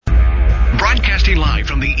Broadcasting live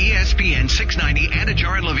from the ESPN 690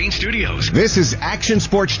 Anajar and Levine studios. This is Action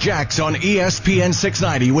Sports Jax on ESPN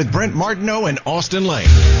 690 with Brent Martineau and Austin Lane.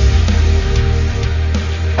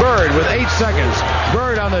 Bird with 8 seconds.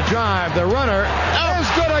 Bird on the drive. The runner is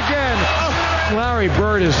good again. Larry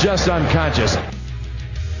Bird is just unconscious.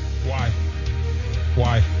 Why?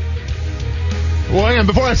 Well, hang on.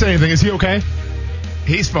 Before I say anything, is he okay?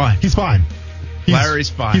 He's fine. He's fine. Larry's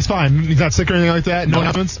fine. He's fine. He's not sick or anything like that? No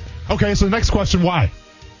happens? Okay, so the next question, why?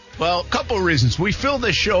 Well, a couple of reasons. We fill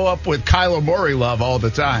this show up with Kyler Murray love all the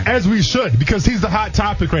time. As we should, because he's the hot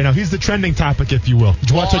topic right now. He's the trending topic, if you will.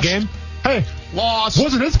 Did you watch the game? Hey. Lost.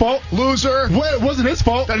 Wasn't his fault. Loser. It wasn't his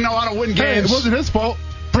fault. Doesn't know how to win games. Hey, it wasn't his fault.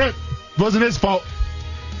 Brent, wasn't his fault.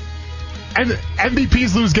 And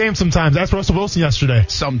MVPs lose games sometimes. That's Russell Wilson yesterday.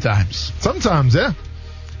 Sometimes, yeah.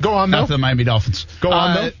 Go on, though. Not the Miami Dolphins. Go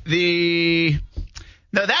on, though.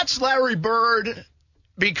 No, that's Larry Bird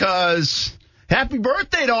because happy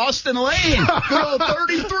birthday to Austin Lane. Good old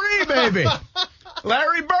 33, baby.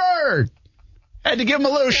 Larry Bird. Had to give him a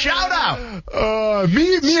little shout out.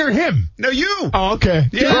 Me or him? No, you. Oh, okay.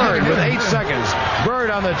 Yeah. Bird with 8 seconds. Bird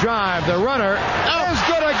on the drive. The runner is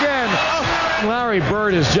good again. Larry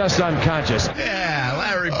Bird is just unconscious. Yeah,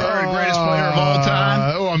 Larry Bird, greatest player of all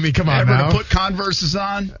time. Come on Ever now. to put Converses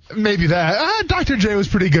on? Maybe that. Dr. J was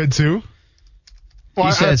pretty good, too. Well,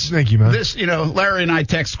 He says, thank you, man. Larry and I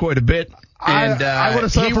text quite a bit. And I would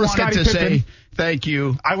have settled for Scottie Pippen. Say thank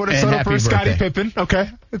you. I would have settled for Scottie Pippen. Okay.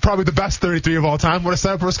 Probably the best 33 of all time. Would have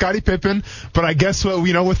settled for Scottie Pippen. But I guess,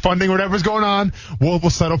 with funding or whatever's going on, we'll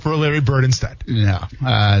settle for a Larry Bird instead. No.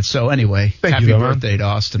 So anyway, happy birthday to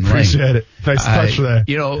Austin Lane. Appreciate it. Nice touch there.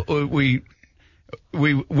 We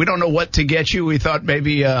don't know what to get you. We thought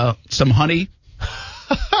maybe some honey.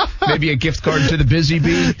 Maybe a gift card to the Busy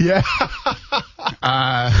Bee. Yeah.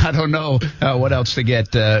 I don't know what else to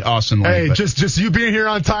get Austin Lane. Hey, just you being here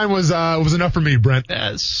on time was enough for me, Brent.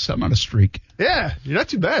 I'm on a streak. Yeah, you're not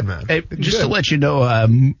too bad, man. Hey, just to let you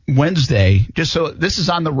know, Wednesday, just so this is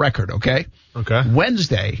on the record, okay? Okay.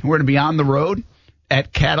 Wednesday, we're going to be on the road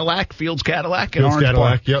at Fields Cadillac in Orange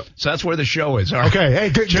Park. Yep. So that's where the show is. All right? Okay. Hey,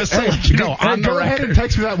 good. Just to let you know, on the go ahead record. and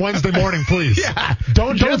text me that Wednesday morning, please. Yeah.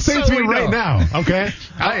 Don't say it to me right now. Okay.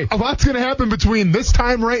 A lot's gonna happen between this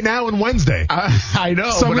time right now and Wednesday. I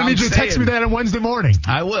know. So I'm gonna need you to text me that on Wednesday morning.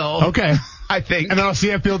 I will. Okay. I think. And then I'll see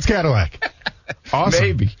you at Fields Cadillac. Awesome.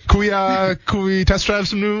 Maybe. Can we test drive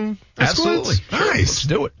some new Absolutely. Escalades? Nice. Let's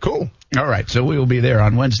do it. Cool. All right, so we will be there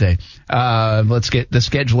on Wednesday. Let's get the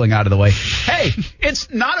scheduling out of the way. Hey,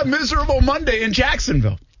 it's not a miserable Monday in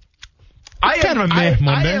Jacksonville. I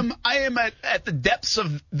am at the depths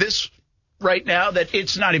of this right now that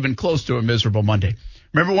it's not even close to a miserable Monday.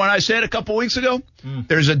 Remember when I said a couple weeks ago,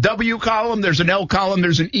 there's a W column, there's an L column,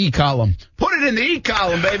 there's an E column. Put it in the E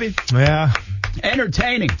column, baby. Yeah.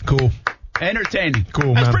 Entertaining. Cool. Entertaining.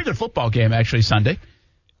 Cool, That's man. a pretty good football game, actually, Sunday.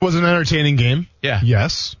 Was an entertaining game. Yeah.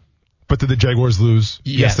 Yes. But did the Jaguars lose?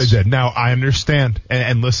 Yes, they did. Now, I understand.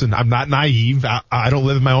 And listen, I'm not naive. I don't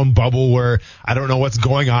live in my own bubble where I don't know what's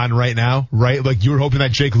going on right now, right? Like, you were hoping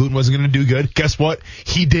that Jake Luton wasn't going to do good. Guess what?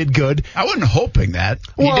 He did good. I wasn't hoping that.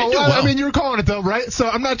 He did do well. I mean, you were calling it, though, right? So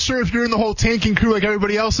I'm not sure if you're in the whole tanking crew like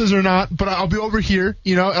everybody else is or not, but I'll be over here,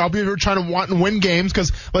 and I'll be over trying to want and win games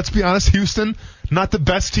because, let's be honest, Houston, not the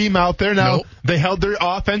best team out there. Now, Nope. They held their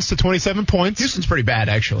offense to 27 points. Houston's pretty bad,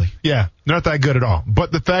 actually. Yeah, not that good at all.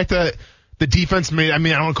 But the fact that the defense made, I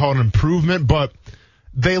don't want to call it an improvement, but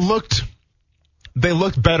they looked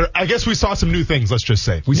better. I guess we saw some new things, let's just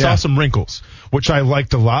say. We saw some wrinkles, which I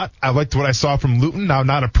liked a lot. I liked what I saw from Luton. Now,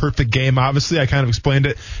 not a perfect game, obviously. I kind of explained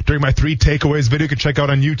it during my 3 takeaways video. You can check out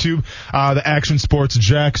on YouTube, the Action Sports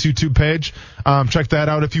Jax YouTube page. Check that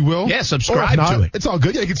out if you will. Yeah, subscribe to it. It's all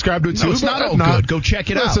good. Yeah, you can subscribe to it too. No, it's not all good. Go check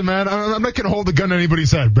it out. Listen, man, I'm not going to hold a gun to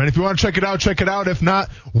anybody's head, Brent. If you want to check it out, check it out. If not,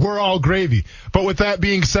 we're all gravy. But with that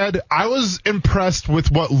being said, I was impressed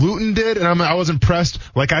with what Luton did, and I was impressed,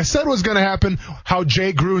 like I said was going to happen, how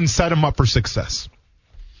Jay Gruden set him up for success.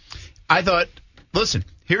 I thought, listen,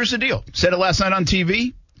 here's the deal. Said it last night on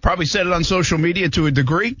TV. Probably said it on social media to a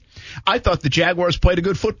degree. I thought the Jaguars played a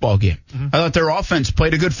good football game. I thought their offense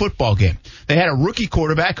played a good football game. They had a rookie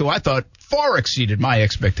quarterback who I thought far exceeded my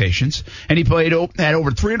expectations, and he had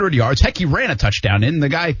over 300 yards. Heck, he ran a touchdown in. The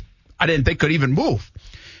guy I didn't think could even move.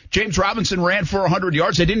 James Robinson ran for 100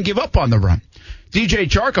 yards. They didn't give up on the run. DJ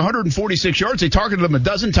Chark, 146 yards. They targeted him a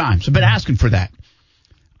dozen times. I've been asking for that.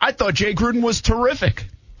 I thought Jay Gruden was terrific.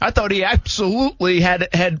 I thought he absolutely had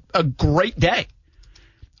a great day.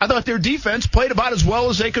 I thought their defense played about as well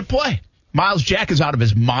as they could play. Myles Jack is out of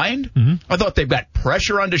his mind. I thought they've got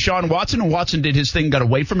pressure on Deshaun Watson, and Watson did his thing, got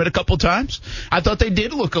away from it a couple times. I thought they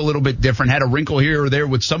did look a little bit different, had a wrinkle here or there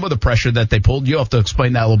with some of the pressure that they pulled. You'll have to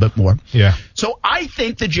explain that a little bit more. Yeah. So I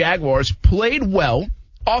think the Jaguars played well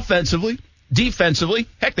offensively, defensively.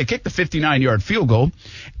 Heck, they kicked the 59-yard field goal.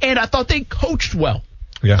 And I thought they coached well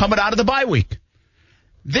coming out of the bye week.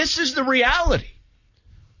 This is the reality.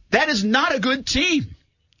 That is not a good team.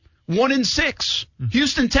 1-6.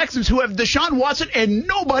 Houston Texans, who have Deshaun Watson and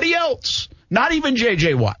nobody else. Not even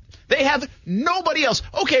J.J. Watt. They have nobody else.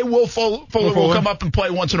 Okay, Will Fuller will come up and play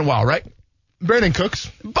once in a while, right? Brandon Cooks.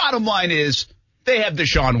 Bottom line is they have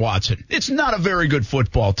Deshaun Watson. It's not a very good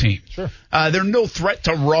football team. Sure. They're no threat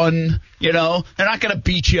to run, They're not going to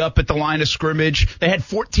beat you up at the line of scrimmage. They had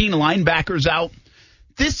 14 linebackers out.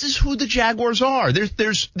 This is who the Jaguars are.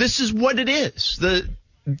 This is what it is.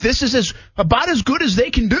 This is about as good as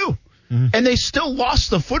they can do. And they still lost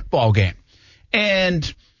the football game.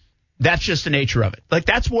 And that's just the nature of it. Like,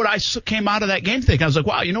 that's what I came out of that game thinking. I was like,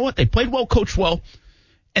 wow, you know what? They played well, coached well,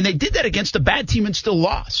 and they did that against a bad team and still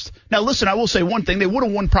lost. Now, listen, I will say one thing. They would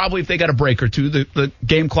have won probably if they got a break or two. The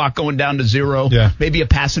game clock going down to 0. Yeah. Maybe a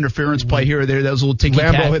pass interference play here or there. That was a little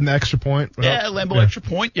ticky-tack. Lambeau hitting the extra point. Yeah, Lambeau extra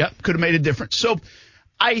point. Yeah, could have made a difference. So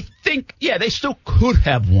I think, they still could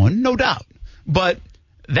have won, no doubt. But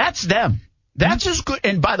that's them. That's as good.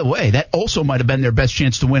 And by the way, that also might have been their best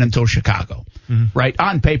chance to win until Chicago, right?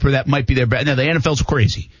 On paper, that might be their best. Now, the NFL's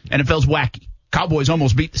crazy. NFL's wacky. Cowboys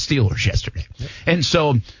almost beat the Steelers yesterday. And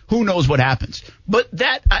so who knows what happens. But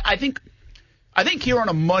that, I think here on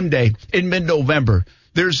a Monday in mid-November,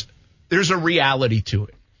 there's a reality to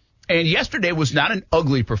it. And yesterday was not an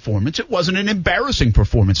ugly performance. It wasn't an embarrassing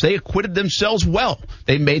performance. They acquitted themselves well.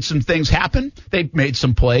 They made some things happen. They made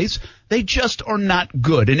some plays. They just are not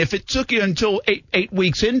good. And if it took you until eight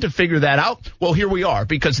weeks in to figure that out, well, here we are,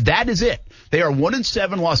 because that is it. They are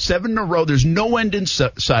 1-7, lost 7 in a row. There's no end in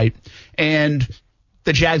sight. And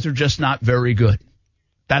the Jags are just not very good.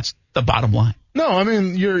 That's the bottom line. No, I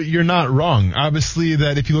mean, you're not wrong. Obviously,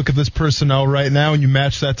 that if you look at this personnel right now and you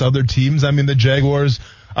match that to other teams, I mean, the Jaguars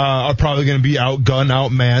are probably going to be outgunned,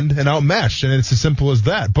 outmanned, and outmatched, and it's as simple as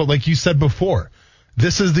that. But like you said before,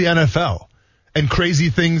 this is the NFL, and crazy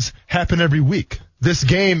things happen every week. This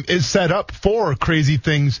game is set up for crazy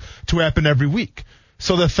things to happen every week.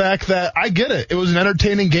 So the fact that, I get it, it was an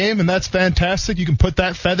entertaining game, and that's fantastic. You can put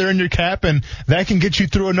that feather in your cap, and that can get you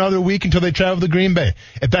through another week until they travel to Green Bay.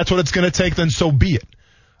 If that's what it's going to take, then so be it.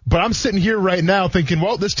 But I'm sitting here right now thinking,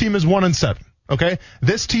 well, this team is 1-7. Okay,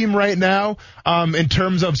 this team right now, in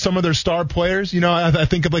terms of some of their star players, I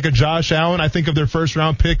think of like a Josh Allen. I think of their first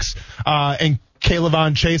round picks, and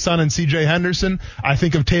Kayvon Chason and C.J. Henderson. I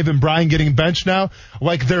think of Taven Bryan getting benched now.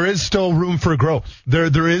 Like, there is still room for growth.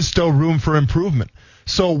 There is still room for improvement.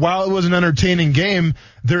 So while it was an entertaining game,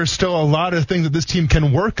 there's still a lot of things that this team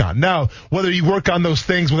can work on. Now, whether you work on those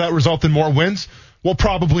things will that result in more wins? Well,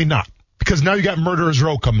 probably not. Because now you got Murderers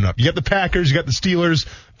Row coming up. You got the Packers, you got the Steelers,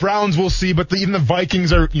 Browns, we'll see, but even the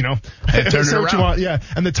Vikings are, turn it around.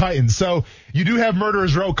 And the Titans. So you do have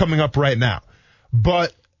Murderers Row coming up right now.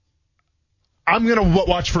 But I'm going to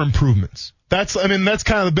watch for improvements. That's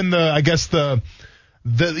kind of been the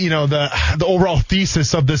overall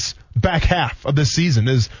thesis of this back half of this season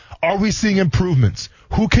is, are we seeing improvements?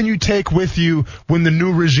 Who can you take with you when the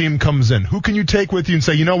new regime comes in? Who can you take with you and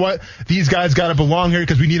say, you know what, these guys got to belong here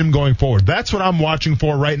because we need them going forward? That's what I'm watching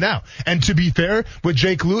for right now. And to be fair, with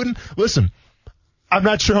Jake Luton, listen, I'm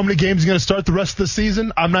not sure how many games he's going to start the rest of the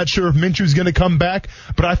season. I'm not sure if Minshew's going to come back.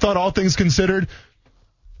 But I thought, all things considered,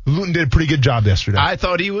 Luton did a pretty good job yesterday. I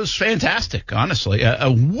thought he was fantastic, honestly.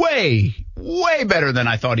 Way, way better than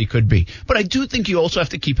I thought he could be. But I do think you also have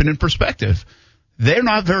to keep it in perspective. They're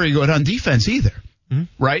not very good on defense either,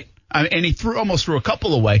 right? And he almost threw a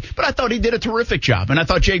couple away, but I thought he did a terrific job, and I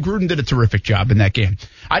thought Jay Gruden did a terrific job in that game.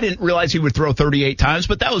 I didn't realize he would throw 38 times,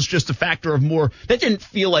 but that was just a factor of more. That didn't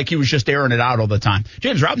feel like he was just airing it out all the time.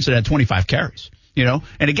 James Robinson had 25 carries.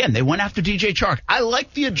 And again, they went after DJ Chark. I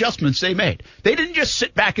like the adjustments they made. They didn't just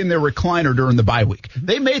sit back in their recliner during the bye week.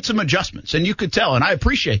 They made some adjustments, and you could tell, and I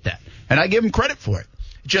appreciate that, and I give them credit for it.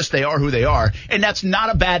 Just they are who they are, and that's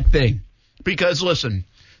not a bad thing. Because, listen,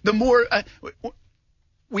 the more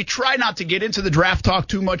we try not to get into the draft talk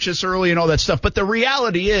too much this early and all that stuff, but the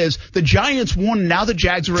reality is the Giants won, and now the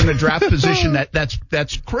Jags are in a draft position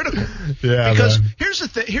that's critical. Yeah, because man. Here's the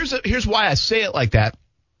thing. Here's why I say it like that.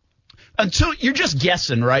 Until you're just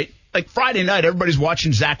guessing, right? Like Friday night, everybody's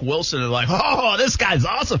watching Zach Wilson and like, oh, this guy's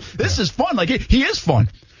awesome. This is fun. Like, he is fun.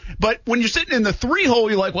 But when you're sitting in the 3-hole,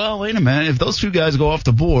 you're like, well, wait a minute. If those two guys go off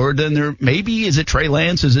the board, then maybe is it Trey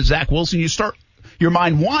Lance? Is it Zach Wilson? You start your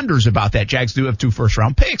mind wanders about that. Jags do have 2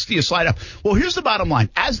 first-round picks. Do you slide up? Well, here's the bottom line.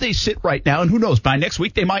 As they sit right now, and who knows, by next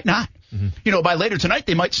week they might not. By later tonight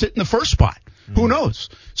they might sit in the first spot. Who knows?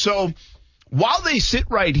 So while they sit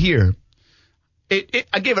right here,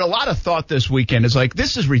 I gave it a lot of thought this weekend. It's like,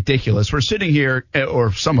 this is ridiculous. We're sitting here,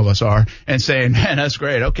 or some of us are, and saying, man, that's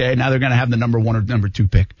great. Okay, now they're going to have the number 1 or number 2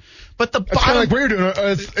 pick. But it's kind of like what you're doing.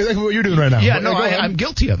 It's like what you're doing right now. Yeah, no, I'm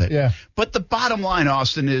guilty of it. Yeah. But the bottom line,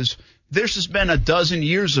 Austin, is there's just been a dozen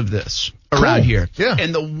years of this around here. Yeah.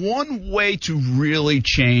 And the one way to really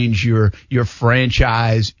change your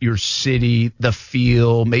franchise, your city, the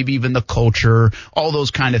feel, maybe even the culture, all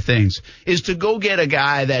those kind of things, is to go get a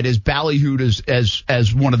guy that is ballyhooed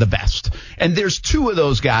as one of the best. And there's 2 of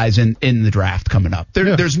those guys in the draft coming up.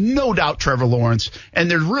 There's no doubt Trevor Lawrence, and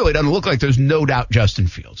there really doesn't look like there's no doubt Justin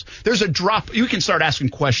Fields. There's a drop. You can start asking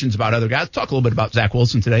questions about other guys. Talk a little bit about Zach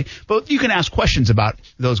Wilson today, but you can ask questions about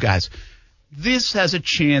those guys. This has a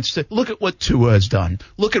chance to look at what Tua has done.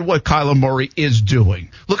 Look at what Kyler Murray is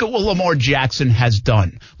doing. Look at what Lamar Jackson has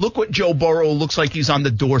done. Look what Joe Burrow looks like he's on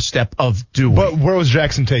the doorstep of doing. But where was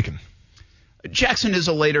Jackson taken? Jackson is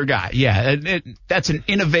a later guy. Yeah, that's an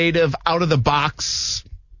innovative, out-of-the-box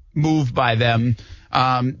move by them.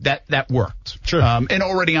 That worked. Sure. And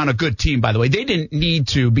already on a good team, by the way. They didn't need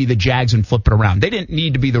to be the Jags and flip it around. They didn't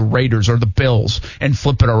need to be the Raiders or the Bills and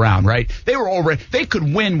flip it around, right? They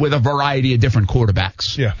could win with a variety of different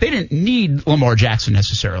quarterbacks. Yeah. They didn't need Lamar Jackson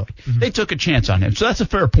necessarily. Mm-hmm. They took a chance on him. So that's a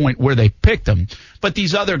fair point where they picked him. But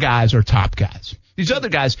these other guys are top guys. These other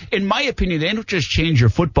guys, in my opinion, they don't just change your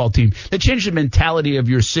football team. They change the mentality of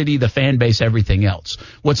your city, the fan base, everything else,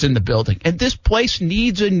 what's in the building. And this place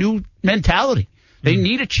needs a new mentality. They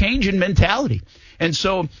need a change in mentality. And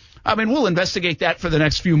so, we'll investigate that for the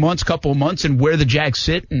next few months, couple of months, and where the Jags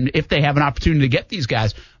sit and if they have an opportunity to get these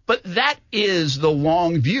guys. But that is the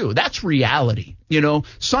long view. That's reality.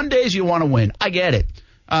 Some days you want to win. I get it.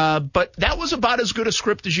 But that was about as good a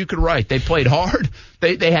script as you could write. They played hard.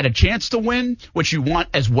 They had a chance to win, which you want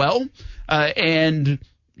as well. And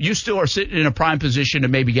you still are sitting in a prime position to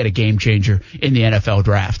maybe get a game changer in the NFL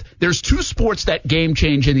draft. There's 2 sports that game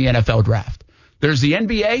change in the NFL draft. There's the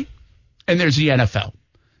NBA and there's the NFL.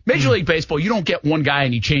 Major League Baseball, you don't get one guy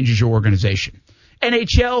and he changes your organization.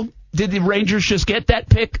 NHL, did the Rangers just get that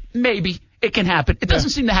pick? Maybe. It can happen. It doesn't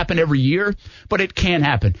seem to happen every year, but it can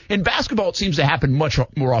happen. In basketball, it seems to happen much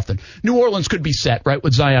more often. New Orleans could be set, right,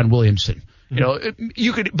 with Zion Williamson.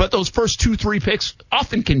 But those first 2-3 picks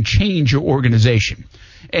often can change your organization.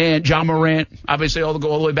 And John Morant, obviously, go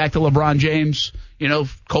all the way back to LeBron James,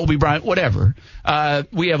 Kobe Bryant, whatever.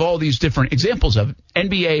 We have all these different examples of it.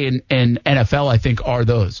 NBA and NFL, I think, are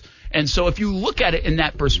those. And so if you look at it in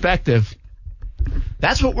that perspective,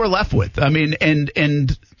 that's what we're left with.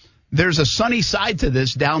 And there's a sunny side to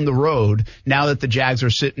this down the road now that the Jags are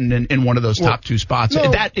sitting in one of those top 2 spots.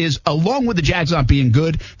 No. That is, along with the Jags not being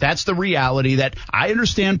good, that's the reality that I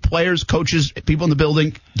understand players, coaches, people in the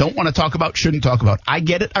building don't want to talk about, shouldn't talk about. I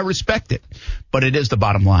get it. I respect it. But it is the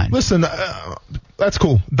bottom line. Listen, that's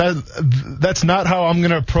cool. That's not how I'm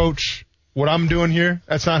going to approach what I'm doing here.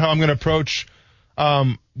 That's not how I'm going to approach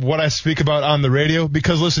what I speak about on the radio,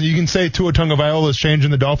 because listen, you can say Tua Tagovailoa is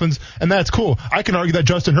changing the Dolphins, and that's cool. I can argue that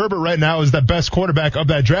Justin Herbert right now is the best quarterback of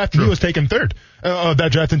that draft, and he was taken 3rd of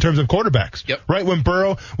that draft in terms of quarterbacks. Yep. Right when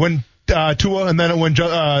Burrow, when Tua, and then it went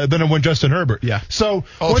Justin Herbert. Yeah. So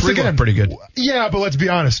all once 3 again, look pretty good. Yeah, but let's be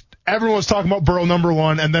honest. Everyone was talking about Burrow number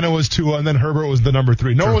 1, and then it was Tua, and then Herbert was the number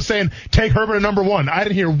 3. No one was saying take Herbert at number 1. I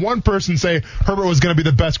didn't hear one person say Herbert was going to be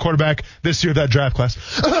the best quarterback this year of that draft class.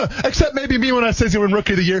 Except maybe me when I say he's going to win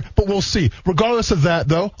Rookie of the Year, but we'll see. Regardless of that,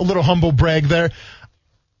 though, a little humble brag there.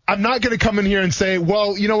 I'm not going to come in here and say,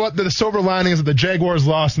 well, you know what, the silver lining is that the Jaguars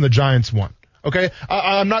lost and the Giants won. Okay?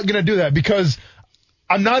 I'm not going to do that because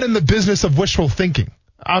I'm not in the business of wishful thinking.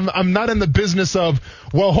 I'm not in the business of,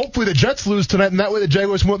 well, hopefully the Jets lose tonight and that way the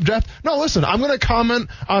Jaguars won't draft. No, listen, I'm going to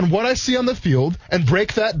comment on what I see on the field and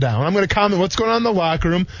break that down. I'm going to comment what's going on in the locker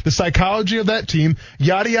room, the psychology of that team,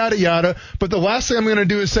 yada, yada, yada. But the last thing I'm going to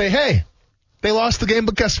do is say, hey, they lost the game,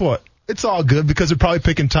 but guess what? It's all good because they're probably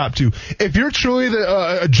picking top 2. If you're truly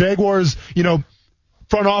a Jaguars,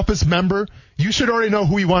 front office member, you should already know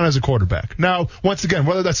who you want as a quarterback. Now, once again,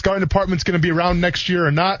 whether that scouting department's going to be around next year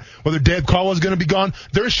or not, whether Dave Caldwell's going to be gone,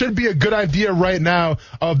 there should be a good idea right now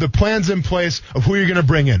of the plans in place of who you're going to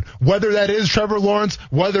bring in. Whether that is Trevor Lawrence,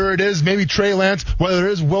 whether it is maybe Trey Lance, whether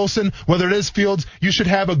it is Wilson, whether it is Fields, you should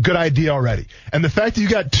have a good idea already. And the fact that you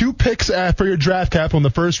got 2 picks for your draft capital in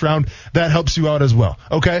the first round, that helps you out as well.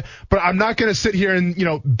 Okay? But I'm not going to sit here and,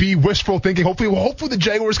 be wishful thinking. Hopefully the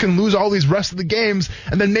Jaguars can lose all these rest of the games,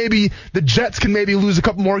 and then maybe the Jets Jets can maybe lose a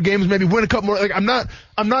couple more games, maybe win a couple more. Like I'm not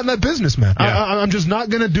in that business, man. Yeah. I'm just not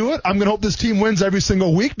going to do it. I'm going to hope this team wins every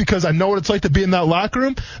single week because I know what it's like to be in that locker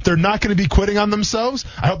room. They're not going to be quitting on themselves.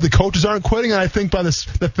 I hope the coaches aren't quitting, and I think by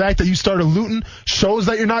the fact that you started Luton shows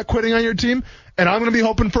that you're not quitting on your team, and I'm going to be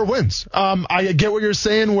hoping for wins. I get what you're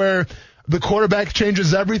saying where the quarterback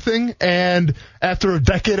changes everything, and after a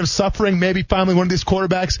decade of suffering, maybe finally one of these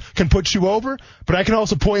quarterbacks can put you over. But I can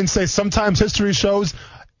also point and say sometimes history shows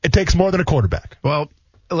it takes more than a quarterback. Well,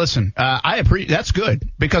 listen, I appreciate that's good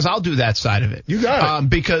because I'll do that side of it. You got it.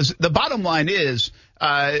 Because the bottom line is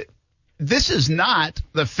this is not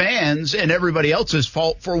the fans and everybody else's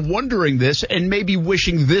fault for wondering this and maybe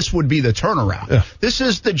wishing this would be the turnaround. Yeah. This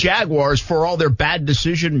is the Jaguars for all their bad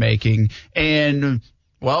decision making. And,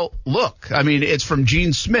 well, look, I mean, it's from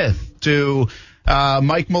Gene Smith to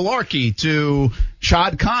Mike Mularkey to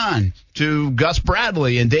Shad Khan to Gus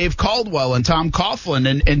Bradley and Dave Caldwell and Tom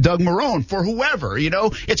Coughlin and Doug Marrone for whoever. You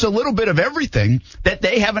know, it's a little bit of everything that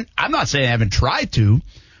they haven't – I'm not saying they haven't tried to,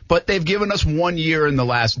 but they've given us 1 year in the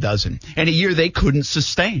last dozen, and a year they couldn't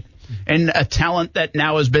sustain, and a talent that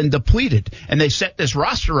now has been depleted. And they set this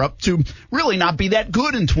roster up to really not be that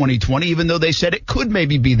good in 2020, even though they said it could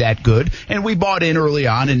maybe be that good. And we bought in early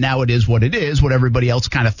on, and now it is what it is, what everybody else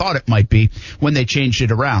kind of thought it might be when they changed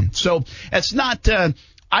it around. So it's not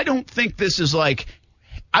I don't think this is like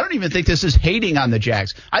 – I don't even think this is hating on the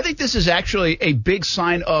Jags. I think this is actually a big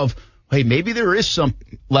sign of – hey, maybe there is some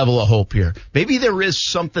level of hope here. Maybe there is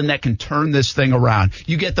something that can turn this thing around.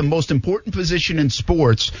 You get the most important position in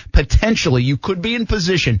sports. Potentially, you could be in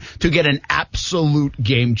position to get an absolute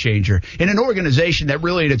game changer in an organization that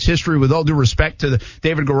really, in its history, with all due respect to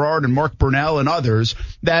David Garrard and Mark Brunell and others,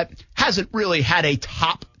 that hasn't really had a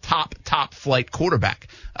top flight quarterback.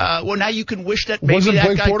 Well, now you can wish that maybe Wasn't that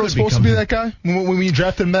Blake guy Bortles could supposed to be that guy when you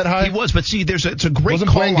drafted him that high? He was, but see, it's a great Wasn't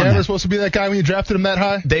call Blaine on Gabbert that. supposed to be that guy when you drafted him that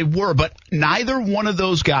high? They were, but neither one of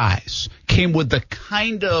those guys came with the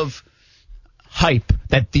kind of hype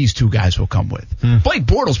that these two guys will come with. Blake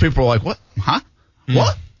Bortles, people are like, what? Huh?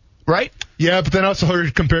 What? Right? Yeah, but then I also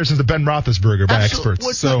heard comparisons to Ben Roethlisberger by experts.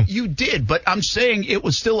 Well, so you did, but I'm saying it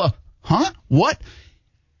was still a, huh? What?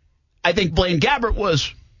 I think Blaine Gabbert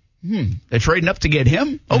was, they're trading up to get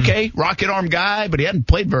him. Okay, rocket arm guy, but he hadn't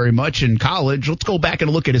played very much in college. Let's go back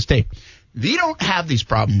and look at his tape. They don't have these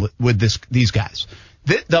problems with these guys.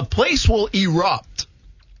 The place will erupt.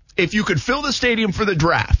 If you could fill the stadium for the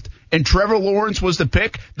draft and Trevor Lawrence was the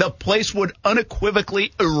pick, the place would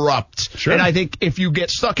unequivocally erupt. Sure. And I think if you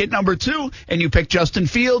get stuck at number 2 and you pick Justin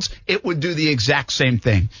Fields, it would do the exact same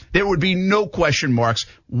thing. There would be no question marks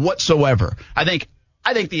whatsoever. I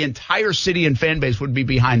think the entire city and fan base would be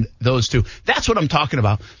behind those two. That's what I'm talking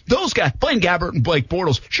about. Those guys, Blaine Gabbert and Blake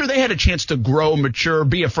Bortles, sure, they had a chance to grow, mature,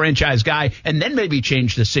 be a franchise guy, and then maybe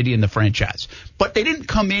change the city and the franchise. But they didn't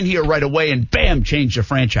come in here right away and, bam, change the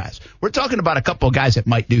franchise. We're talking about a couple of guys that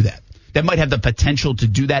might do that, that might have the potential to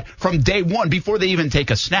do that from day one before they even take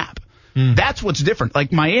a snap. That's what's different.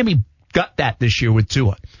 Like Miami got that this year with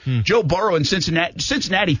Tua. Joe Burrow in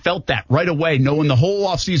Cincinnati felt that right away, knowing the whole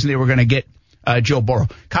offseason they were going to get Joe Burrow.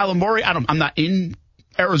 Kyler Murray, I'm not in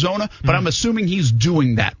Arizona, but I'm assuming he's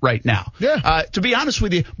doing that right now. Yeah. To be honest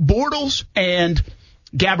with you, Bortles and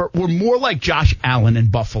Gabbert were more like Josh Allen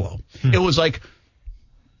in Buffalo. It was like,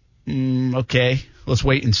 okay, let's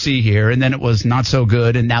wait and see here. And then it was not so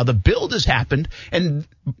good. And now the build has happened. And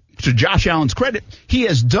to Josh Allen's credit, he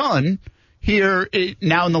has done here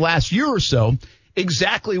now in the last year or so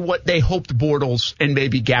exactly what they hoped Bortles and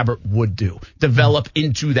maybe Gabbert would do, develop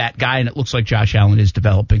into that guy, and it looks like Josh Allen is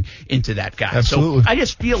developing into that guy. Absolutely. So I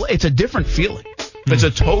just feel it's a different feeling. It's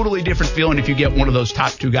a totally different feeling if you get one of those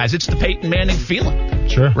top 2 guys. It's the Peyton Manning feeling.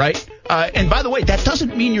 Sure. Right? And by the way, that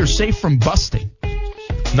doesn't mean you're safe from busting.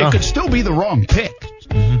 No. It could still be the wrong pick.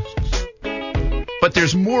 But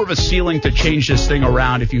there's more of a ceiling to change this thing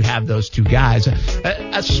around if you have those 2 guys.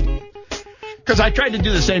 Because I tried to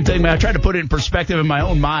do the same thing, man. I tried to put it in perspective in my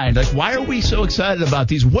own mind. Like, why are we so excited about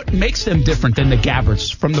these? What makes them different than the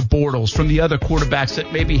Gabberts, from the Bortles, from the other quarterbacks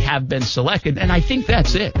that maybe have been selected? And I think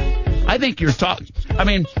that's it. I think you're talking. I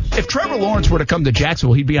mean, if Trevor Lawrence were to come to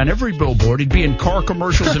Jacksonville, he'd be on every billboard. He'd be in car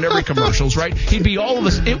commercials and every commercials, right? He'd be all of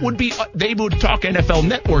us. It would be, they would talk NFL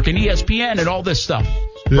Network and ESPN and all this stuff,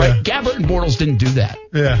 right? Gabbert and Bortles didn't do that.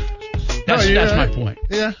 Yeah. That's my point.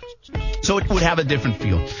 Yeah. So it would have a different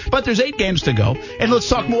feel. But there's 8 games to go. And let's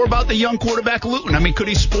talk more about the young quarterback, Luton. I mean, could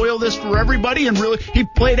he spoil this for everybody? And really, he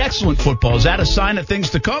played excellent football. Is that a sign of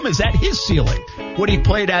things to come? Is that his ceiling? What he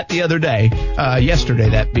played at the other day, yesterday,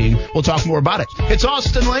 that being. We'll talk more about it. It's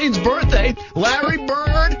Austin Lane's birthday. Larry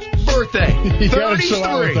Bird birthday.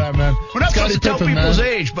 33. That, man. We're not Scottie supposed to tell Pippen, people's man.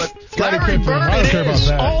 age, but Scottie Larry Pippen. Bird I don't care it about is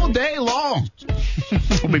that. all day long.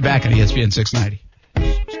 We'll be back on ESPN 690.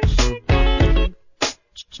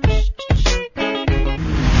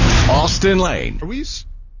 Austin Lane. Are we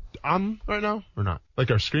on right now or not?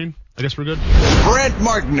 Like our screen? I guess we're good. Brent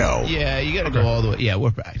Martineau. Yeah, you got to go all the way. Yeah,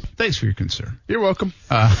 we're back. Thanks for your concern. You're welcome.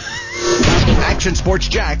 Action Sports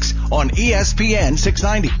Jacks on ESPN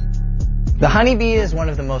 690. The honeybee is one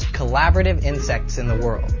of the most collaborative insects in the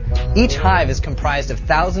world. Each hive is comprised of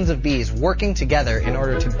thousands of bees working together in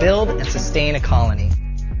order to build and sustain a colony.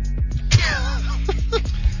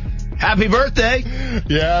 Happy birthday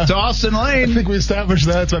Yeah. to Austin I Lane, think we established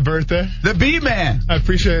that. It's my birthday. the bee man. I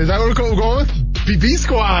appreciate it. Is that what we're going with? B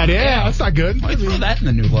Squad. Yeah, that's not good. Why throw that in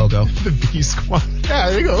the new logo? The B Squad. Yeah,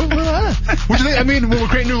 there you go. Look at that. What do you think? I mean, we're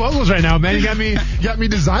creating new logos right now, man. You got me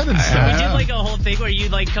designing stuff. We did like a whole thing where you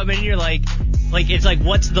like come in and you're like it's like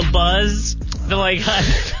what's the buzz? But like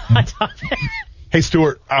on topic. Hey,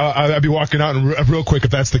 Stuart, I'll be walking out real quick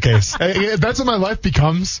if that's the case. If that's what my life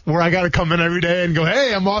becomes, where I got to come in every day and go,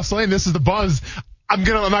 hey, I'm Austin Lane, this is the buzz. I'm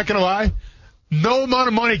not going to lie. No amount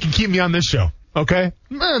of money can keep me on this show. Okay?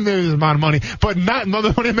 Maybe there's an amount of money, but not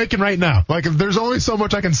the money I'm making right now. Like, there's only so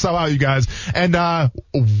much I can sell out, you guys. And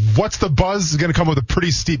what's the buzz is going to come with a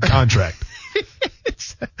pretty steep contract.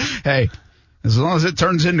 Hey, as long as it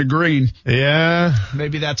turns into green, Yeah.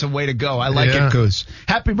 maybe that's a way to go. I like Yeah. it, Goose.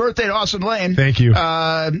 Happy birthday to Austin Lane. Thank you.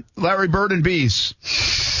 Larry Bird and Bees.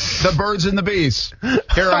 The Birds and the Bees.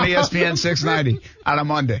 Here on ESPN 690 on a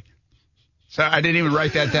Monday. So I didn't even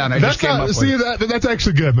write that down. I just came up with it. That's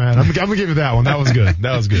actually good, man. I'm going to give you that one. That was good.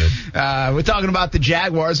 That was good. We're talking about the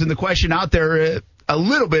Jaguars, and the question out there a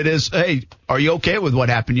little bit is, hey, are you okay with what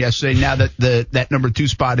happened yesterday now that that number 2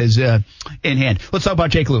 spot is in hand? Let's talk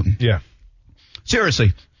about Jake Luton. Yeah.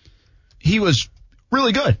 Seriously, he was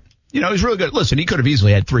really good. He's really good. Listen, he could have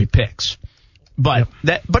easily had 3 picks. But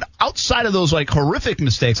outside of those like horrific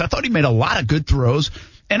mistakes, I thought he made a lot of good throws,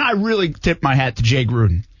 and I really tipped my hat to Jay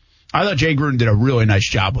Gruden. I thought Jay Gruden did a really nice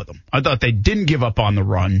job with him. I thought they didn't give up on the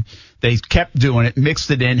run. They kept doing it, mixed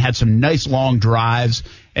it in, had some nice long drives,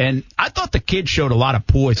 and I thought the kid showed a lot of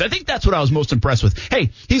poise. I think that's what I was most impressed with.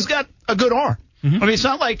 Hey, he's got a good arm. Mm-hmm. I mean, it's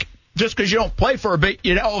not like just because you don't play for a bit,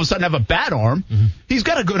 you all of a sudden have a bad arm. Mm-hmm. He's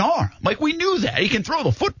got a good arm. Like, we knew that. He can throw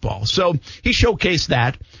the football. So he showcased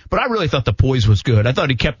that. But I really thought the poise was good. I thought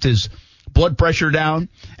he kept his blood pressure down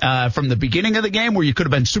from the beginning of the game where you could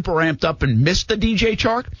have been super ramped up and missed the DJ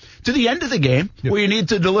Chark to the end of the game where you need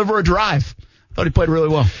to deliver a drive. I thought he played really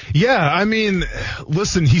well. Yeah, I mean,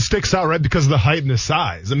 listen, he sticks out right because of the height and the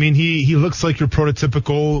size. I mean, he looks like your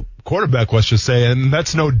prototypical quarterback, let's just say, and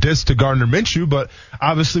that's no diss to Gardner Minshew, but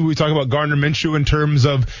obviously we talk about Gardner Minshew in terms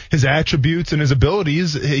of his attributes and his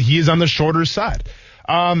abilities. He is on the shorter side.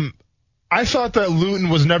 I thought that Luton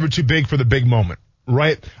was never too big for the big moment.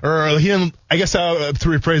 Right? Or he didn't, I guess to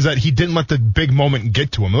rephrase that, he didn't let the big moment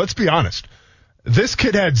get to him. Let's be honest. This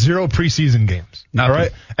kid had 0 preseason games. Nothing. All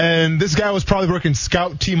right? And this guy was probably working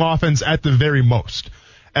scout team offense at the very most.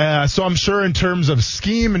 So I'm sure in terms of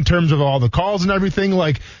scheme, in terms of all the calls and everything,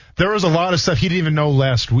 like, there was a lot of stuff he didn't even know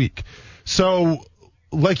last week. So,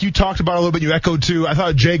 like you talked about a little bit, you echoed too, I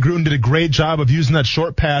thought Jay Gruden did a great job of using that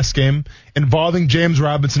short pass game, involving James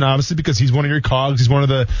Robinson, obviously, because he's one of your cogs. He's one of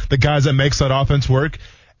the guys that makes that offense work.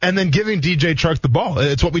 And then giving DJ Chark the ball.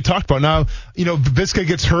 It's what we talked about. Now, Viska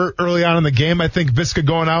gets hurt early on in the game. I think Viska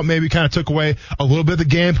going out maybe kind of took away a little bit of the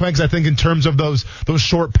game plan, because I think in terms of those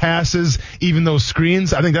short passes, even those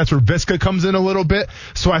screens, I think that's where Viska comes in a little bit.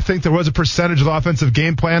 So I think there was a percentage of the offensive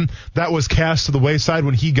game plan that was cast to the wayside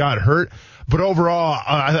when he got hurt. But overall,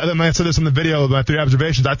 I said this in the video, my 3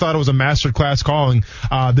 observations, I thought it was a masterclass calling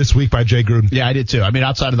this week by Jay Gruden. Yeah, I did too. I mean,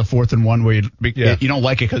 outside of the 4th and 1 where you don't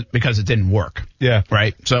like it because it didn't work. Yeah.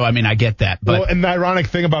 Right? So, I mean, I get that. But and the ironic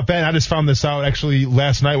thing about that, and I just found this out actually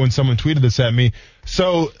last night when someone tweeted this at me.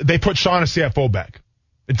 So they put Shaughnessy at fullback.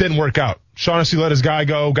 It didn't work out. Shaughnessy let his guy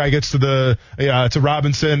go. Guy gets to to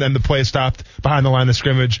Robinson, and the play stopped behind the line of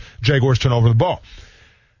scrimmage. Jaguars turn over the ball.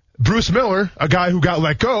 Bruce Miller, a guy who got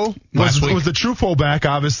let go, was the true fullback,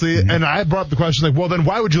 obviously. Mm-hmm. And I brought up the question, like, well, then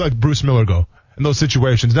why would you let Bruce Miller go in those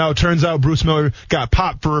situations? Now, it turns out Bruce Miller got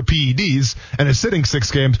popped for PEDs and is sitting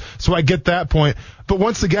 6 games. So I get that point. But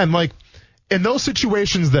once again, like, in those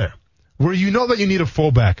situations there, where you know that you need a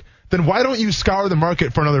fullback, then why don't you scour the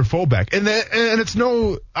market for another fullback? And it's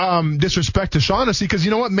no disrespect to Shaughnessy, because you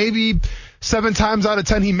know what? Maybe 7 times out of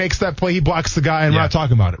 10 he makes that play, he blocks the guy, and we're not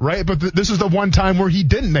talking about it, right? But this is the one time where he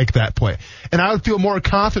didn't make that play. And I would feel more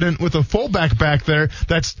confident with a fullback back there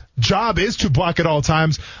that's job is to block at all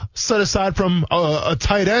times, set aside from a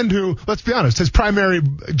tight end who, let's be honest, his primary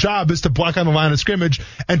job is to block on the line of scrimmage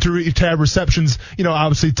and to have receptions,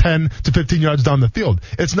 obviously 10 to 15 yards down the field.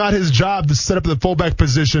 It's not his job to set up the fullback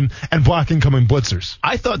position and block incoming blitzers.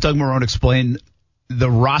 I thought Doug Marrone explained the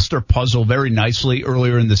roster puzzle very nicely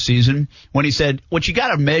earlier in the season when he said, what you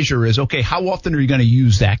got to measure is, okay, how often are you going to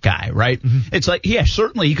use that guy, right? Mm-hmm. It's like, yeah,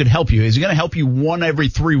 certainly he could help you. Is he going to help you one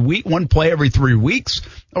play every 3 weeks?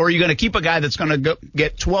 Or are you going to keep a guy that's going to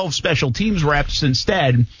get 12 special teams reps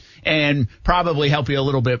instead and probably help you a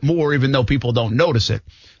little bit more, even though people don't notice it?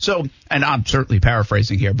 So, and I'm certainly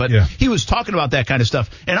paraphrasing here, but he was talking about that kind of stuff.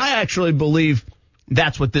 And I actually believe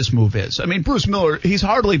that's what this move is. I mean, Bruce Miller, he's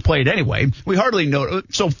hardly played anyway. We hardly know.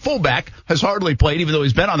 So fullback has hardly played, even though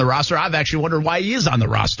he's been on the roster. I've actually wondered why he is on the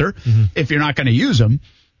roster if you're not going to use him.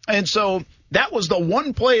 And so that was the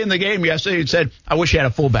one play in the game yesterday. He said, I wish he had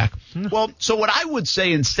a fullback. Well, so what I would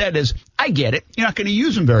say instead is, I get it. You're not going to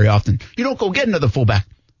use him very often. You don't go get another fullback.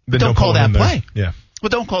 Don't call that play. Yeah.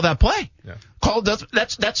 But don't call that play. Yeah.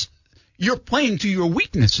 That's you're playing to your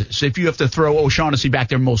weaknesses if you have to throw O'Shaughnessy back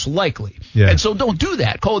there most likely. Yeah. And so don't do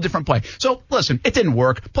that. Call a different play. So, listen, it didn't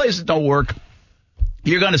work. Plays that don't work,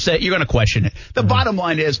 you're going to question it. The bottom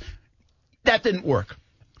line is that didn't work.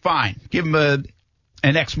 Fine. Give him an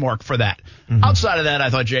X mark for that. Outside of that,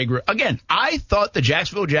 I thought I thought the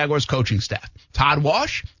Jacksonville Jaguars coaching staff, Todd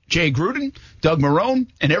Wash, Jay Gruden, Doug Marrone,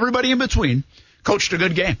 and everybody in between coached a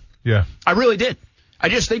good game. Yeah. I really did. I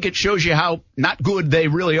just think it shows you how not good they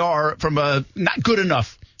really are from not good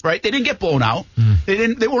enough, right? They didn't get blown out.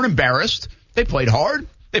 They weren't embarrassed. They played hard.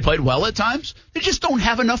 They played well at times. They just don't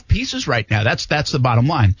have enough pieces right now. That's the bottom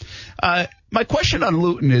line. My question on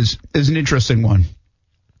Luton is an interesting one.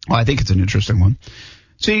 Well, I think it's an interesting one.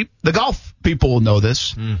 See, the golf people will know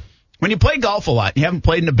this. When you play golf a lot, you haven't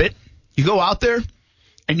played in a bit, you go out there,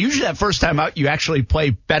 and usually that first time out, you actually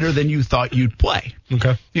play better than you thought you'd play.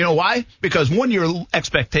 Okay. You know why? Because one, your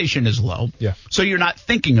expectation is low. Yeah. So you're not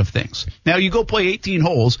thinking of things. Now you go play 18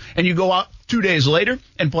 holes and you go out 2 days later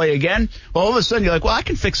and play again. Well, all of a sudden you're like, well, I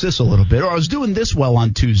can fix this a little bit. Or I was doing this well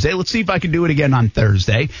on Tuesday. Let's see if I can do it again on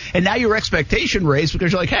Thursday. And now your expectation raised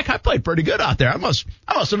because you're like, heck, I played pretty good out there. I must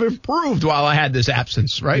have improved while I had this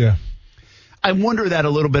absence, right? Yeah. I wonder that a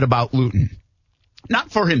little bit about Luton.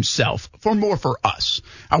 Not for himself, more for us.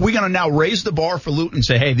 Are we going to now raise the bar for Luton and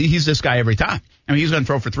say, hey, he's this guy every time? I mean, he's going to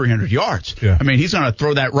throw for 300 yards. Yeah. I mean, he's going to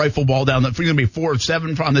throw that rifle ball down. He's going to be 4 of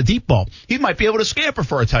 7 on the deep ball. He might be able to scamper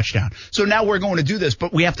for a touchdown. So now we're going to do this,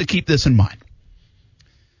 but we have to keep this in mind.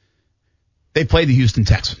 They played the Houston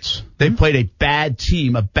Texans. They played a bad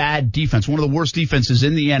team, a bad defense, one of the worst defenses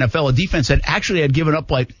in the NFL, a defense that actually had given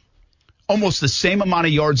up like almost the same amount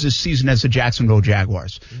of yards this season as the Jacksonville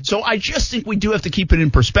Jaguars. So I just think we do have to keep it in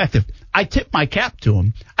perspective. I tip my cap to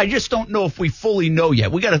him. I just don't know if we fully know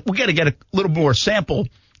yet. We got to get a little more sample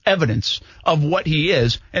evidence of what he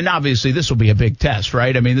is, and obviously this will be a big test,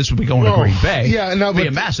 right? I mean, this will be going to Green Bay. Yeah, no, it'll be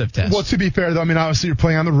a massive test. Well, to be fair, though, I mean, obviously you're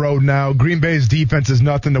playing on the road now. Green Bay's defense is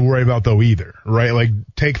nothing to worry about, though, either, right? Like,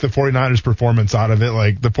 take the 49ers performance out of it.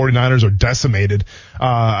 Like, the 49ers are decimated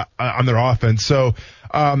on their offense. So,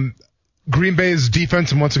 Green Bay's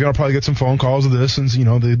defense, and once again, I'll probably get some phone calls of this and,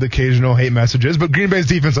 the occasional hate messages, but Green Bay's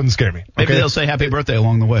defense doesn't scare me. Okay? Maybe they'll say happy birthday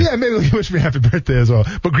along the way. Yeah, maybe they'll wish me happy birthday as well.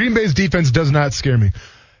 But Green Bay's defense does not scare me.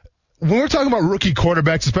 When we're talking about rookie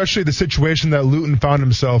quarterbacks, especially the situation that Luton found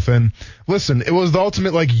himself in, listen, it was the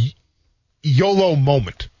ultimate, YOLO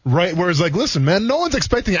moment, right? Where it's like, listen, man, no one's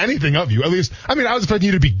expecting anything of you. At least, I was expecting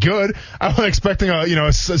you to be good. I was expecting a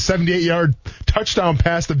 78-yard touchdown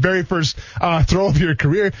pass, the very first throw of your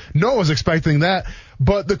career. No one was expecting that.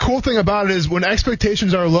 But the cool thing about it is when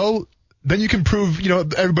expectations are low, then you can prove,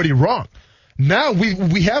 everybody wrong. Now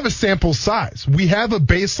we have a sample size. We have a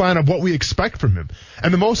baseline of what we expect from him.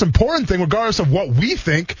 And the most important thing, regardless of what we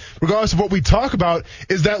think, regardless of what we talk about,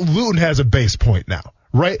 is that Luton has a base point now.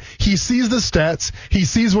 Right? He sees the stats. He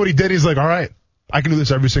sees what he did. He's like, all right, I can do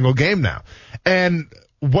this every single game now. And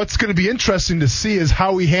what's going to be interesting to see is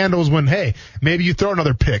how he handles when, hey, maybe you throw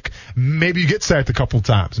another pick. Maybe you get sacked a couple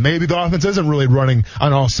times. Maybe the offense isn't really running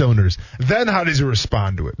on all cylinders. Then how does he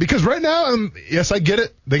respond to it? Because right now, yes, I get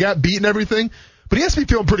it. They got beat and everything, but he has to be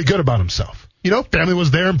feeling pretty good about himself. family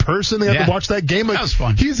was there in person. They had to watch that game. Like, that was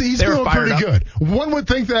fun. He's feeling pretty good. One would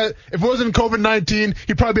think that if it wasn't COVID-19,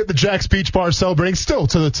 he'd probably be at the Jack's Beach Bar celebrating still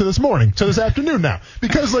to this afternoon now.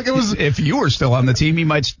 Because it was. If you were still on the team, he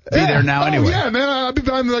might be there now anyway. Yeah, man, I'd be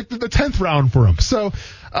on the 10th round for him. So,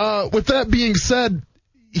 with that being said,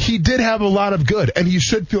 he did have a lot of good, and he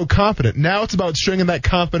should feel confident. Now it's about stringing that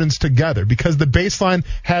confidence together because the baseline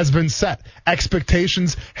has been set.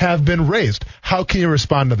 Expectations have been raised. How can you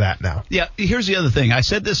respond to that now? Yeah, here's the other thing. I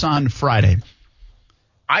said this on Friday.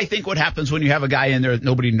 I think what happens when you have a guy in there that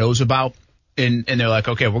nobody knows about, and they're like,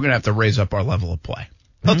 okay, we're going to have to raise up our level of play.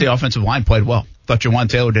 Thought the offensive line played well. Thought Jawan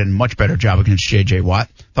Taylor did a much better job against J.J. Watt.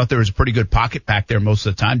 Thought there was a pretty good pocket back there most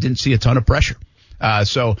of the time. Didn't see a ton of pressure.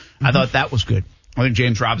 So I thought that was good. I think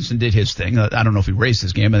James Robinson did his thing. I don't know if he raised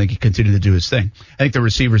his game. I think he continued to do his thing. I think the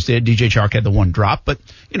receivers did. DJ Chark had the one drop, but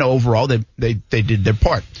overall they did their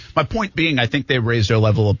part. My point being, I think they raised their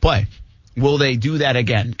level of play. Will they do that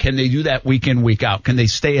again? Can they do that week in, week out? Can they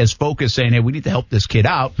stay as focused, saying, hey, we need to help this kid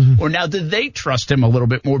out? Or now did they trust him a little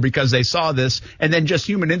bit more because they saw this, and then just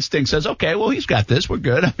human instinct says, okay, well, he's got this. We're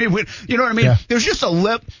good. I mean, you know what I mean? Yeah. There's just a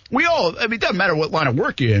lip. It doesn't matter what line of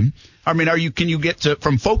work you're in. I mean, can you get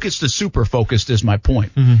from focused to super focused is my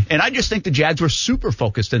point. And I just think the Jags were super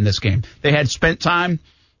focused in this game. They had spent time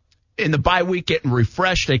in the bye week getting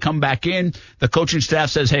refreshed. They come back in. The coaching staff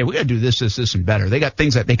says, hey, we got to do this, and better. They got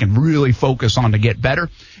things that they can really focus on to get better.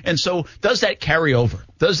 And so does that carry over?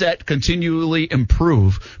 Does that continually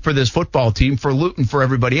improve for this football team, for Luton, for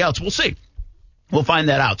everybody else? We'll see. We'll find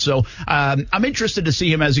that out. So I'm interested to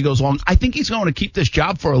see him as he goes along. I think he's going to keep this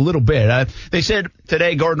job for a little bit. They said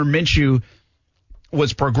today Gardner Minshew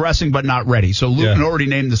was progressing but not ready. So Luton already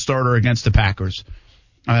named the starter against the Packers.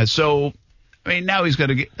 Now he's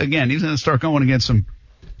going to start going against some.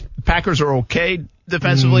 The Packers are okay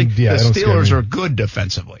defensively. The Steelers are good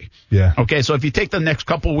defensively. Yeah. Okay, so if you take the next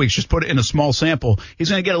couple of weeks, just put it in a small sample, he's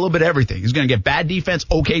going to get a little bit of everything. He's going to get bad defense,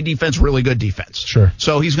 okay defense, really good defense. Sure.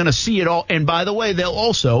 So he's going to see it all. And by the way, they'll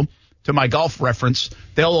also, to my golf reference,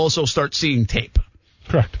 they'll also start seeing tape.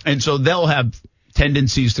 Correct. And so they'll have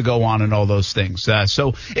tendencies to go on and all those things.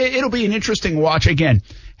 So it'll be an interesting watch. Again,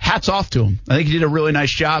 hats off to him. I think he did a really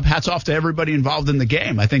nice job. Hats off to everybody involved in the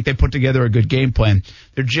game. I think they put together a good game plan.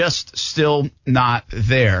 They're just still not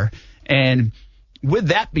there. And with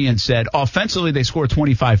that being said, offensively, they score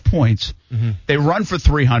 25 points. They run for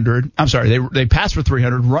 300. I'm sorry, they pass for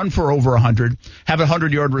 300, run for over 100, have a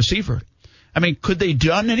 100-yard receiver. I mean, could they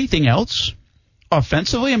done anything else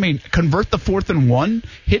offensively? I mean, convert the 4th and 1,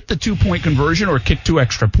 hit the 2-point conversion, or kick 2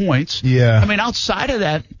 extra points. Yeah. I mean, outside of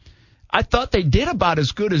that, I thought they did about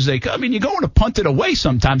as good as they could. I mean, you're going to punt it away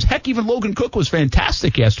sometimes. Heck, even Logan Cook was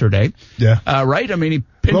fantastic yesterday. Yeah. Right? I mean, he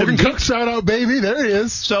pinned Logan Cook, shout out, baby. There he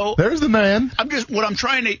is. So there's the man. What I'm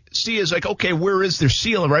trying to see is like, okay, where is their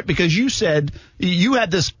ceiling, right? Because you said you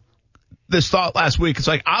had this thought last week. It's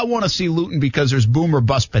like, I want to see Luton because there's boom or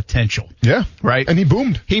bust potential. Yeah. Right? And he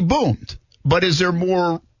boomed. But is there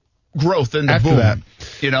more growth in the after boom?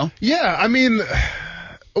 That? Yeah, I mean,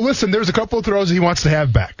 listen, there's a couple of throws he wants to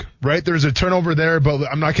have back, right? There's a turnover there, but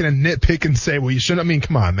I'm not going to nitpick and say, well, you shouldn't. I mean,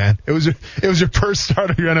 come on, man. It was your first start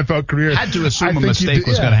of your NFL career. Had to assume a mistake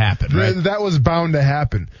was going to happen, right? That was bound to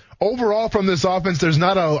happen. Overall, from this offense, there's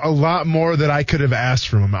not a lot more that I could have asked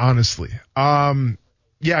from him, honestly.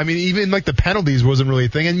 Yeah, I mean, even like the penalties wasn't really a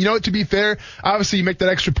thing. And to be fair, obviously you make that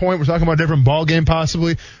extra point. We're talking about a different ball game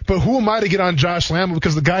possibly. But who am I to get on Josh Lambo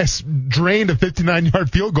because the guy drained a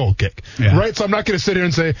 59-yard field goal kick, right? So I'm not going to sit here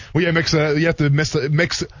and say, well, yeah, you have to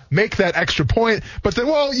make that extra point. But then,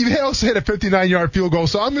 well, you also hit a 59-yard field goal,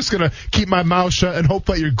 so I'm just going to keep my mouth shut and hope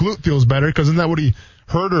that your glute feels better because isn't that what he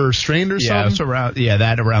hurt or strained or something?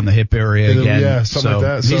 That around the hip area again. Yeah, something like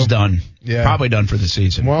that. So he's done. Yeah. Probably done for the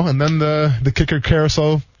season. Well, and then the kicker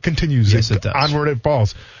carousel continues. Yes, it does. Onward it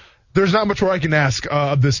falls. There's not much more I can ask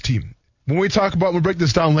of this team. When we'll break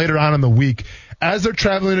this down later on in the week. As they're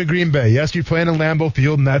traveling to Green Bay, yes, you're playing in Lambeau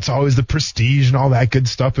Field, and that's always the prestige and all that good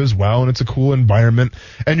stuff as well, and it's a cool environment.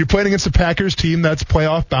 And you're playing against a Packers team that's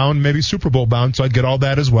playoff bound, maybe Super Bowl bound, so I get all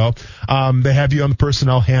that as well. They have you on the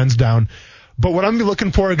personnel hands down. But what I'm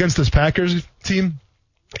looking for against this Packers team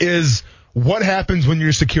is what happens when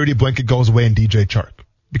your security blanket goes away in DJ Chark.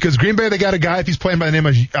 Because Green Bay, they got a guy, if he's playing by the name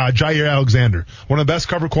of Jair Alexander, one of the best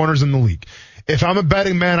cover corners in the league. If I'm a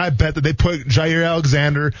betting man, I bet that they put Jair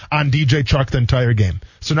Alexander on DJ Chark the entire game.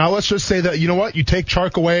 So now let's just say that, you know what? You take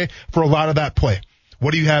Chark away for a lot of that play.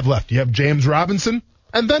 What do you have left? You have James Robinson,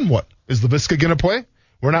 and then what? Is Laviska going to play?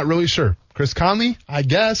 We're not really sure. Chris Conley, I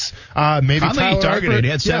guess. Maybe Conley Tyler targeted. Eifert. He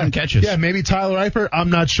had 7 catches. Yeah, maybe Tyler Eifert. I'm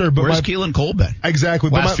not sure. But Where's Keelan Cole been? Exactly.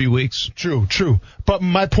 Last few weeks. True. But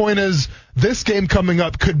my point is, this game coming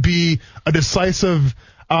up could be a decisive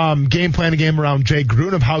game planning game around Jay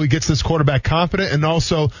Gruden of how he gets this quarterback confident, and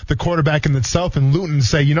also the quarterback in itself, and Luton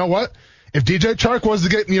say, you know what? If DJ Chark was to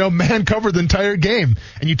get, man covered the entire game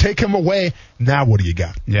and you take him away, now what do you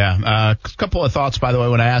got? Yeah. A couple of thoughts, by the way,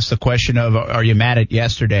 when I asked the question of, are you mad at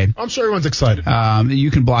yesterday? I'm sure everyone's excited.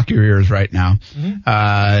 You can block your ears right now.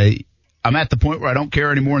 Mm-hmm. I'm at the point where I don't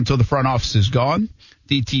care anymore until the front office is gone.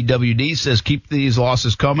 DTWD says keep these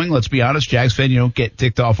losses coming. Let's be honest, Jags fan, you don't get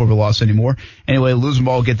ticked off over loss anymore. Anyway, lose them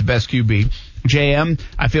all, get the best QB. JM,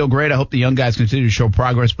 I feel great. I hope the young guys continue to show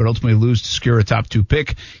progress, but ultimately lose to secure a top 2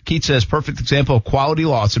 pick. Keith says perfect example of quality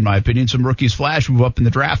loss, in my opinion. Some rookies flash, move up in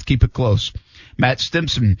the draft, keep it close. Matt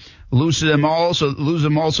Stimson, lose them also.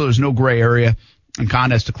 There's no gray area. And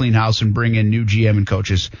Con has to clean house and bring in new GM and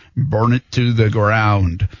coaches. Burn it to the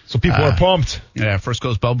ground. So people are pumped. Yeah, First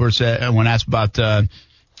Coast Bellbird said, when asked about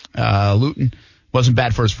Luton, wasn't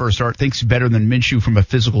bad for his first start. Thinks he's better than Minshew from a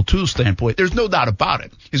physical tool standpoint. There's no doubt about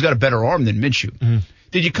it. He's got a better arm than Minshew. Mm-hmm.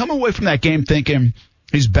 Did you come away from that game thinking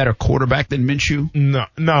he's a better quarterback than Minshew?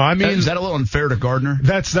 No. I mean, is that a little unfair to Gardner?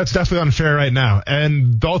 That's definitely unfair right now.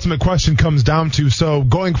 And the ultimate question comes down to, so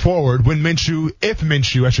going forward, if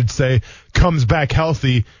Minshew, I should say, comes back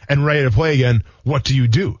healthy and ready to play again, what do you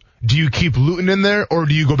do? Do you keep Luton in there, or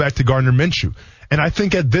do you go back to Gardner Minshew? And I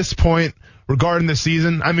think at this point, regarding the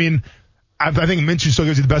season, I mean, I think Minshew still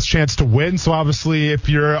gives you the best chance to win. So obviously, if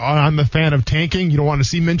you're on the fan of tanking, you don't want to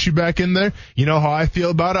see Minshew back in there. You know how I feel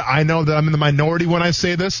about it. I know that I'm in the minority when I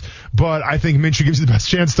say this, but I think Minshew gives you the best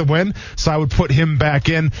chance to win. So I would put him back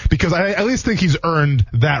in because I at least think he's earned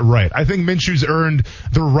that right. I think Minshew's earned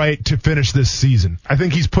the right to finish this season. I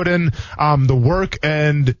think he's put in the work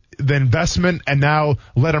and the investment, and now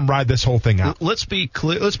let him ride this whole thing out. Let's be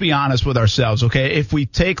clear. Let's be honest with ourselves, okay? If we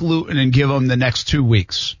take Luton and give him the next 2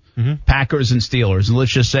 weeks. Mm-hmm. Packers and Steelers, and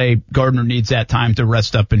let's just say Gardner needs that time to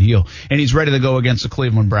rest up and heal, and he's ready to go against the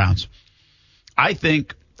Cleveland Browns. I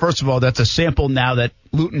think, first of all, that's a sample now that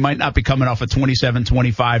Luton might not be coming off a 27,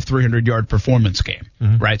 25, 300-yard performance game,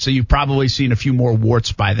 right? So you've probably seen a few more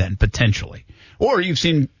warts by then, potentially. Or you've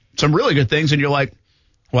seen some really good things, and you're like,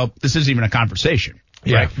 well, this isn't even a conversation,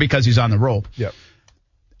 right? Because he's on the roll. Yep.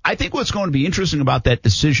 I think what's going to be interesting about that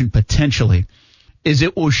decision potentially is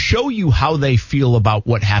it will show you how they feel about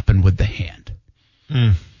what happened with the hand.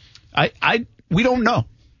 We don't know,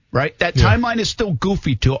 right? That timeline is still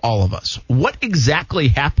goofy to all of us. What exactly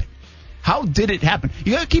happened? How did it happen?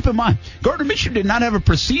 You got to keep in mind, Gardner Minshew did not have a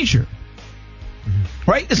procedure,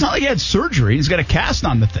 right? It's not like he had surgery. He's got a cast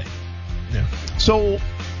on the thing. Yeah. So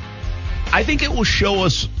I think it will show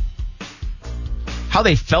us how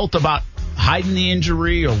they felt about hiding the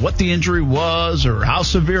injury or what the injury was or how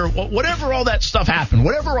severe, whatever all that stuff happened,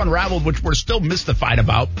 whatever unraveled, which we're still mystified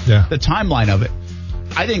about, the timeline of it.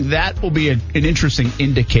 I think that will be an interesting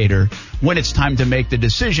indicator when it's time to make the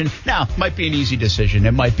decision. Now, it might be an easy decision.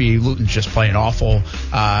 It might be Luton's just playing awful.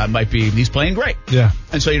 It might be he's playing great. Yeah.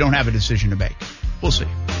 And so you don't have a decision to make. We'll see.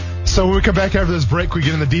 So when we come back after this break, we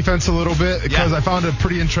get in the defense a little bit because I found a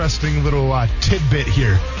pretty interesting little tidbit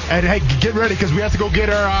here. And hey, get ready because we have to go get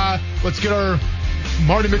let's get our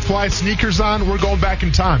Marty McFly sneakers on. We're going back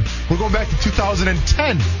in time. We're going back to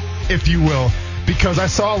 2010, if you will, because I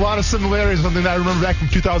saw a lot of similarities, something that I remember back from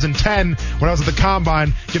 2010 when I was at the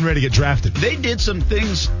Combine getting ready to get drafted. They did some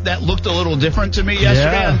things that looked a little different to me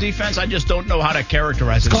yesterday on defense. I just don't know how to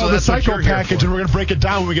characterize it. It's called the Psycho Package, and we're going to break it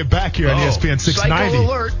down when we get back here on ESPN 690. Psycho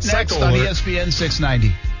Alert next on ESPN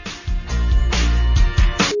 690.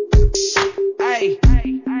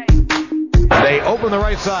 They open the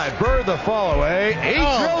right side. Bird the follow away. He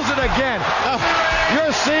drills it again.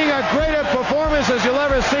 You're seeing a greater performance as you'll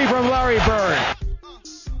ever see from Larry Bird.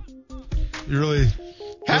 You really...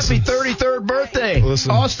 Happy 33rd birthday,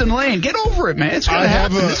 Austin Lane. Get over it, man. It's going to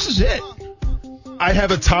happen. This is it. I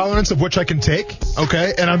have a tolerance of which I can take,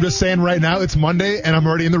 okay? And I'm just saying right now, it's Monday, and I'm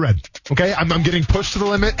already in the red, okay? I'm getting pushed to the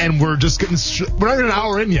limit, and we're just getting... we're not even an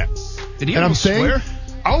hour in yet. Did he almost swear?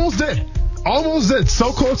 Almost did. Almost did.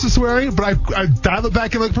 So close to swearing, but I dialed it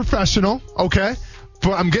back in like professional, okay?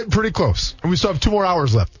 But I'm getting pretty close. And we still have 2 more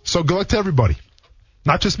hours left. So good luck to everybody.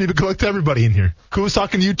 Not just me, but good luck to everybody in here. Cool's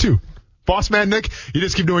talking to you too. Boss man Nick, you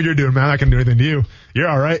just keep doing what you're doing, man. I'm not gonna do anything to you. You're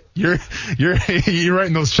all right. You're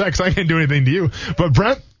writing those checks. I can't do anything to you. But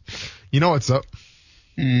Brent, you know what's up.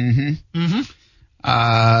 Birds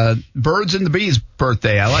and the Bees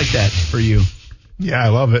birthday. I like that for you. Yeah, I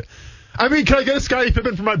love it. I mean, can I get a Scottie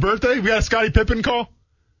Pippen for my birthday? We got a Scottie Pippen call?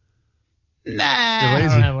 Nah, You're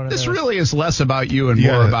lazy. this really is less about you and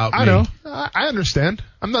more about me. I know. I understand.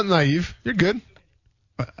 I'm not naive. You're good.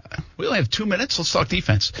 We only have 2 minutes. Let's talk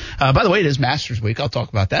defense. By the way, it is Masters Week. I'll talk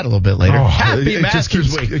about that a little bit later. Happy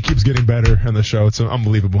Masters Week. It keeps getting better on the show. It's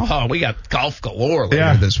unbelievable. Oh, we got golf galore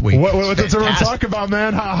later this week. What's everyone talking about,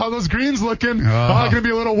 man? How those greens looking? Going to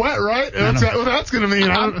be a little wet, right? What that's going to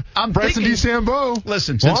mean. I'm Bryson DeChambeau.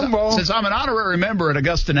 Listen, since I'm an honorary member at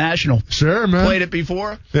Augusta National. Sure, man. Played it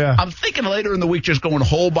before. Yeah. I'm thinking later in the week just going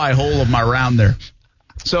hole by hole of my round there.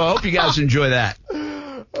 So I hope you guys enjoy that.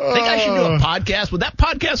 I think I should do a podcast. Would that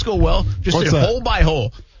podcast go well? Just hole by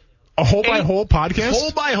hole. A hole by hole podcast?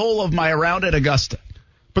 Hole by hole of my round at Augusta.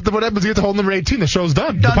 But then what happens? You get to hole number 18. The show's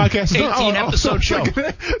done. The podcast is done. 18 episode show.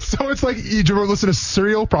 So it's like, you ever listen to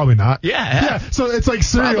Serial? Probably not. Yeah. So it's like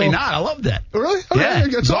Serial. Probably not. I love that. Really? Okay. Yeah.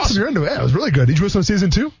 It's awesome. You're into it. Yeah, it was really good. Did you listen to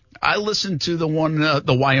season 2? I listened to the one,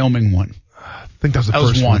 the Wyoming one. I think that was the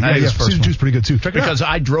first one. Yeah, season 2 is pretty good too. Check it out. Because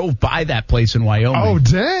I drove by that place in Wyoming. Oh,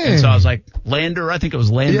 dang. And so I was like, Lander, I think it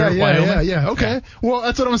was Lander, Wyoming. Yeah. Okay. Yeah. Well,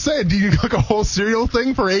 that's what I'm saying. Do you like a whole Serial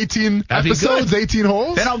thing for 18 episodes, 18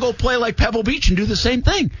 holes? Then I'll go play like Pebble Beach and do the same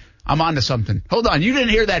thing. I'm on to something. Hold on. You didn't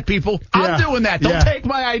hear that, people. I'm doing that. Don't take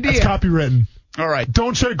my idea. It's copywritten. All right.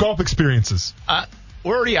 Don't share golf experiences.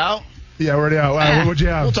 We're already out. Yeah, we're already out. What'd you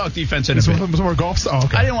have? We'll talk defense in a bit. Some more golf stuff? Oh,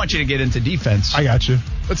 okay. I didn't want you to get into defense. I got you.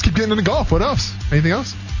 Let's keep getting into golf. What else? Anything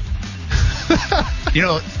else?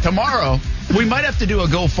 Tomorrow, we might have to do a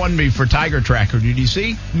GoFundMe for Tiger Tracker. Did you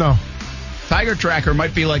see? No. Tiger Tracker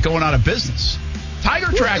might be like going out of business.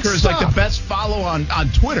 Tiger Tracker is like the best follow on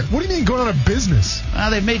Twitter. What do you mean going out of business?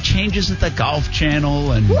 They've made changes at the Golf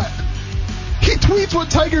Channel. And what? He tweets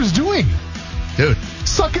what Tiger's doing. Dude.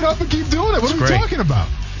 Suck it up and keep doing it. What are we talking about?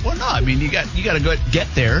 Well, no, I mean, you got to go get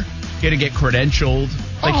there. You got to get credentialed.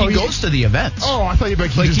 Like, he goes to the events. Oh, I thought you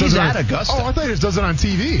meant he's at Augusta. Oh, I thought he just does it on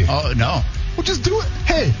TV. Oh, no. Well, just do it.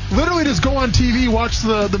 Hey, literally just go on TV, watch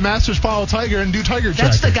the Masters follow Tiger, and do Tiger Tracker.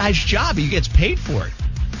 That's the guy's job. He gets paid for it.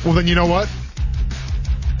 Well, then you know what?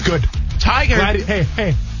 Good. Tiger.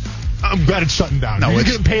 Hey. I'm glad it's shutting down. No, you're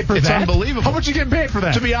getting paid for that? It's unbelievable. How much are you getting paid for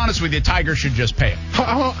that? To be honest with you, Tiger should just pay it.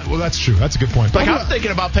 Well, that's true. That's a good point. Like, I'm thinking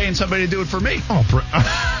about paying somebody to do it for me. Oh,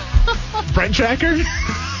 Brent Tracker?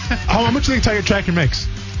 How much do you think Tiger Tracker makes?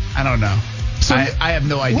 I don't know. So I have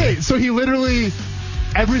no idea. Wait, so he literally,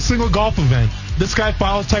 every single golf event, this guy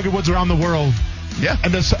follows Tiger Woods around the world. Yeah.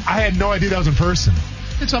 And I had no idea that was in person.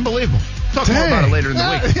 It's unbelievable. Talk more about it later in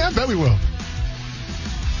the week. Yeah, I bet we will.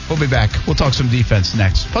 We'll be back. We'll talk some defense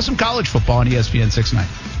next. Plus some college football on ESPN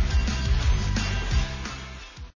 690.